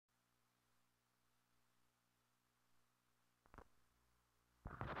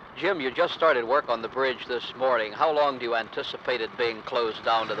Jim, you just started work on the bridge this morning. How long do you anticipate it being closed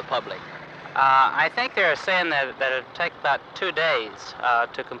down to the public? I think they're saying that it'll take about 2 days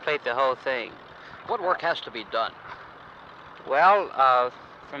to complete the whole thing. What work has to be done? Well,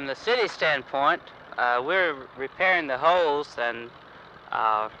 from the city standpoint, we're repairing the holes and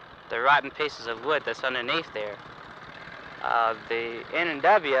the rotten pieces of wood that's underneath there. The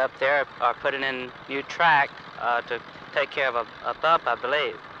N&W up there are putting in new track to take care of a bump, I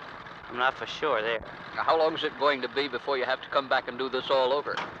believe. I'm not for sure there. Now, how long is it going to be before you have to come back and do this all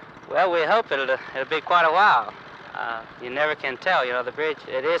over? Well, we hope it'll be quite a while. You never can tell. You know, the bridge,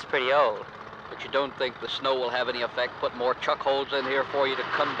 it is pretty old. But you don't think the snow will have any effect, put more chuck holes in here for you to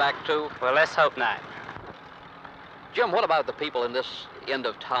come back to? Well, let's hope not. Jim, what about the people in this end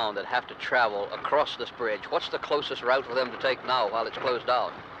of town that have to travel across this bridge? What's the closest route for them to take now while it's closed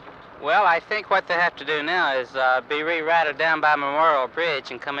down? Well, I think what they have to do now is be rerouted down by Memorial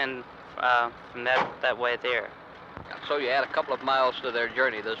Bridge and come in from that way there. So you add a couple of miles to their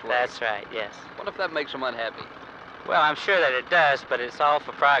journey this way? That's right, yes. What if that makes them unhappy? Well, I'm sure that it does, but it's all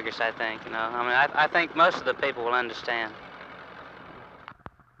for progress, I think. You know, I mean, I think most of the people will understand.